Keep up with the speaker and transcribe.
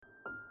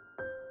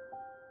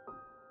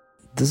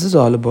This is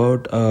all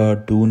about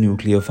two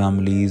nuclear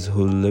families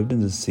who lived in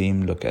the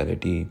same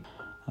locality.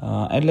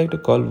 I'd like to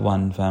call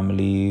one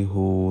family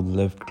who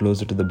lived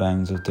closer to the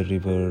banks of the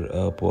river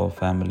a poor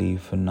family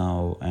for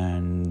now,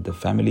 and the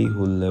family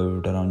who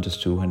lived around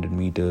just 200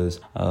 meters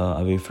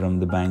away from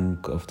the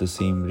bank of the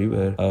same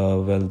river, a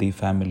wealthy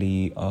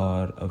family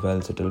or a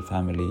well settled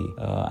family.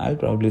 I'll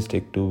probably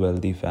stick to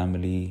wealthy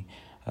family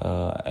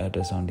at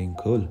a sounding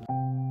cool.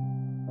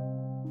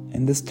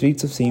 In the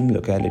streets of same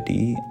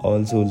locality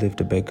also lived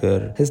a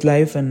beggar. His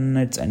life in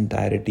its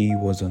entirety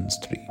was on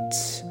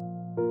streets.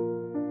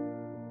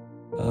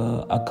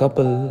 A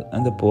couple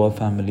in the poor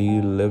family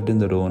lived in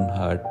their own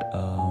hut,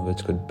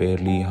 which could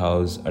barely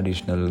house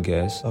additional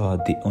guests.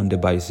 They owned a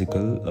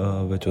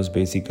bicycle, which was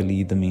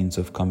basically the means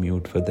of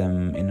commute for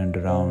them in and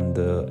around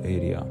the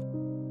area.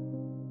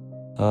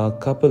 A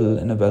couple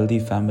in a wealthy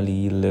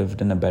family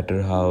lived in a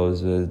better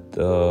house with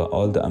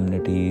all the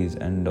amenities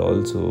and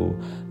also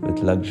with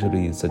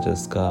luxuries such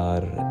as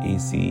car,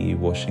 AC,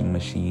 washing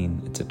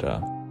machine,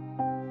 etc.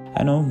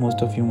 I know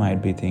most of you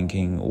might be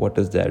thinking, what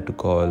is there to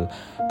call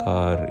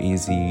car,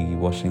 AC,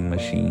 washing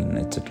machine,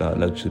 etc.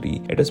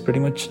 luxury? It is pretty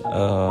much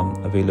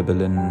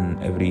available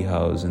in every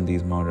house in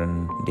these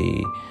modern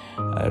day.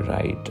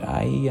 Right,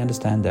 I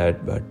understand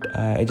that, but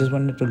I just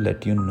wanted to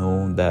let you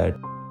know that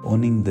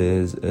owning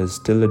this is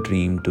still a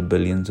dream to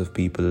billions of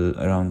people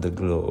around the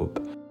globe.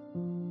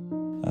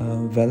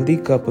 A wealthy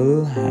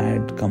couple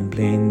had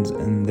complaints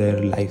in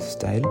their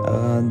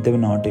lifestyle. They were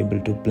not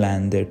able to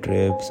plan their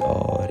trips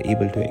or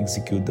able to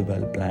execute the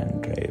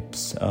well-planned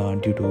trips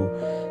due to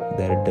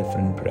their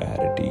different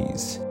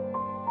priorities.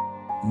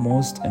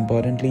 Most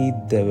importantly,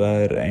 they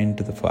were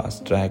into the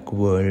fast track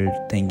world,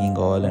 thinking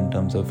all in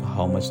terms of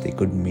how much they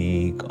could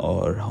make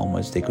or how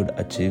much they could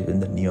achieve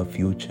in the near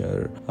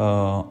future.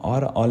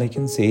 Or all I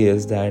can say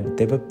is that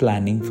they were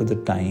planning for the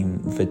time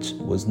which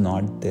was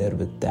not there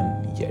with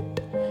them yet,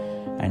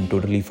 and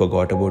totally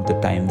forgot about the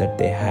time that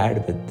they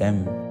had with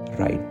them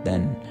right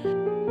then.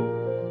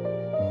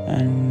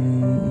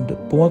 And the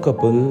poor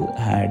couple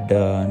had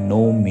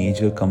no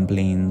major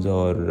complaints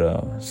or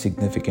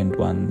significant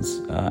ones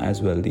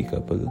as wealthy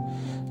couple,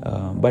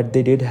 but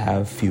they did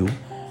have few.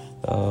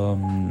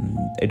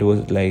 It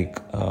was like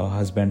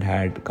husband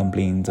had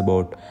complaints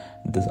about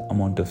the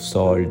amount of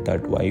salt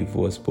that wife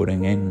was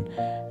putting in,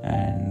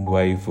 and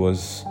wife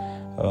was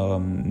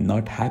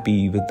not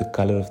happy with the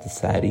color of the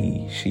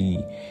sari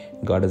she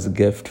got as a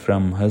gift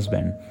from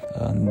husband.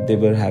 They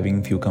were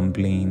having few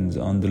complaints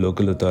on the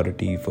local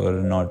authority for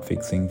not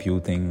fixing few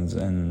things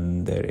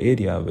in their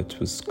area, which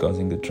was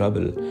causing the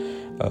trouble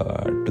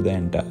to the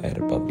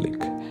entire public.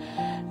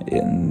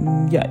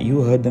 Yeah,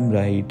 you heard them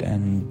right,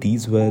 and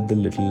these were the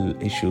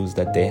little issues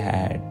that they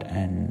had,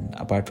 and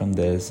apart from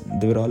this,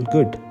 they were all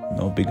good,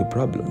 no bigger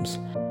problems.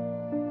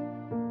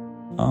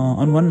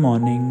 On one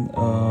morning,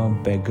 a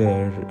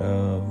beggar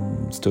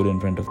stood in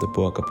front of the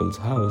poor couple's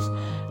house,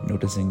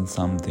 noticing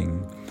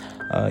something.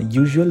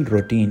 Usual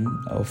routine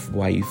of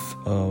wife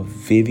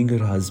waving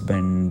her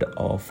husband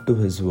off to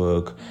his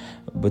work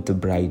with a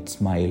bright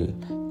smile.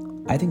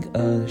 I think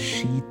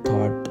she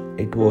thought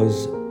it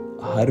was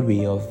her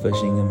way of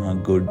wishing him a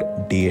good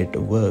day at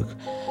work.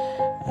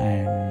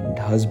 And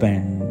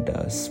husband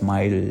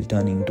smiled,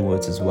 turning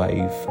towards his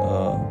wife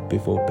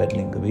before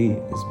pedaling away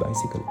his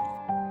bicycle.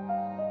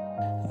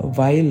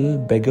 While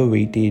beggar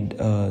waited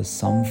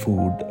some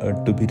food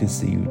to be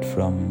received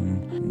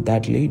from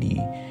that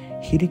lady,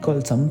 he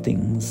recalled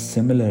something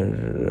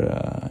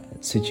similar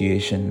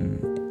situation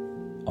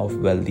of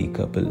wealthy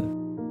couple.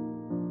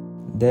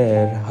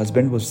 There,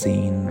 husband was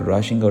seen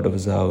rushing out of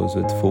his house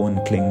with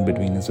phone clinging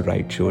between his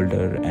right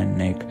shoulder and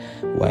neck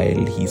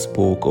while he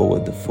spoke over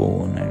the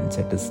phone and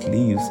set his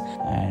sleeves,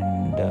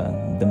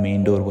 and the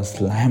main door was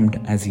slammed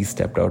as he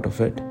stepped out of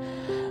it.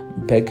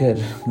 Beggar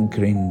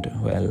grinned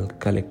while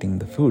collecting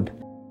the food.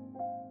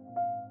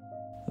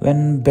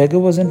 When beggar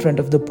was in front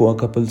of the poor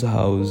couple's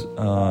house,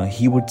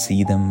 he would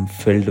see them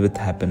filled with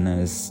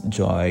happiness,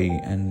 joy,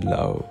 and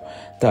love.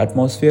 The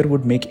atmosphere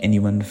would make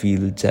anyone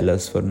feel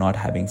jealous for not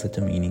having such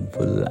a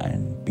meaningful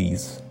and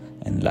peace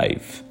in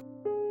life.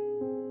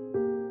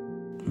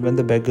 When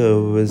the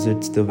beggar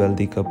visits the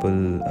wealthy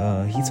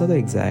couple, he saw the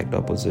exact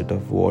opposite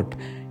of what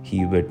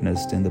he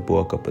witnessed in the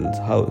poor couple's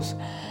house.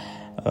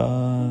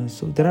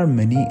 So there are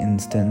many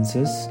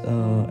instances.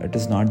 It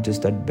is not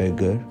just that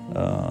beggar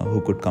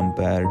who could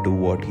compare to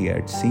what he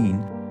had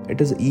seen.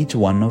 It is each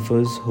one of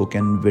us who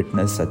can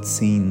witness such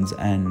scenes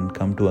and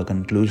come to a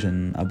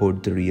conclusion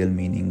about the real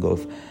meaning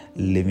of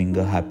living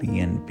a happy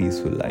and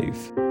peaceful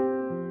life.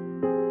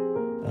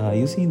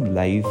 You see, in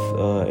life,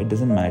 it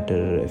doesn't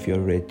matter if you're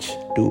rich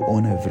to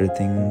own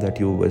everything that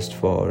you wished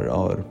for,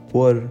 or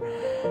poor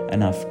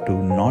enough to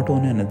not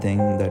own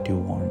anything that you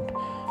want.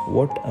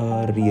 What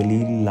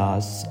really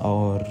lasts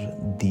are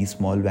these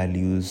small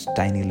values,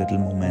 tiny little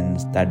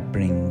moments that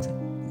brings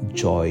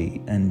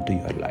joy into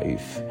your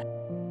life.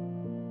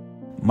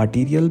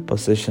 Material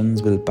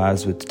possessions will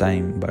pass with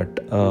time,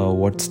 but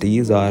what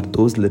stays are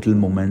those little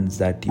moments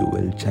that you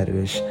will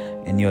cherish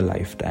in your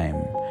lifetime.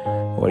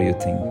 What do you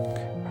think?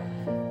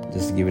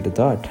 Just give it a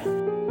thought.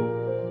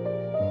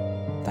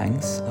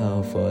 Thanks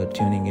for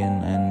tuning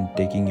in and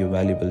taking your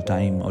valuable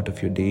time out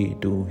of your day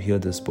to hear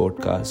this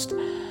podcast.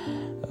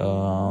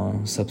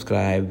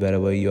 Subscribe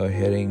wherever you are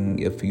hearing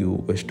if you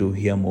wish to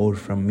hear more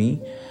from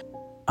me.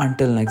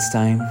 Until next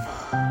time,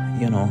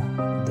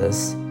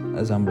 this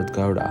is Amrit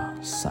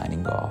Gowda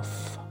signing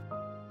off.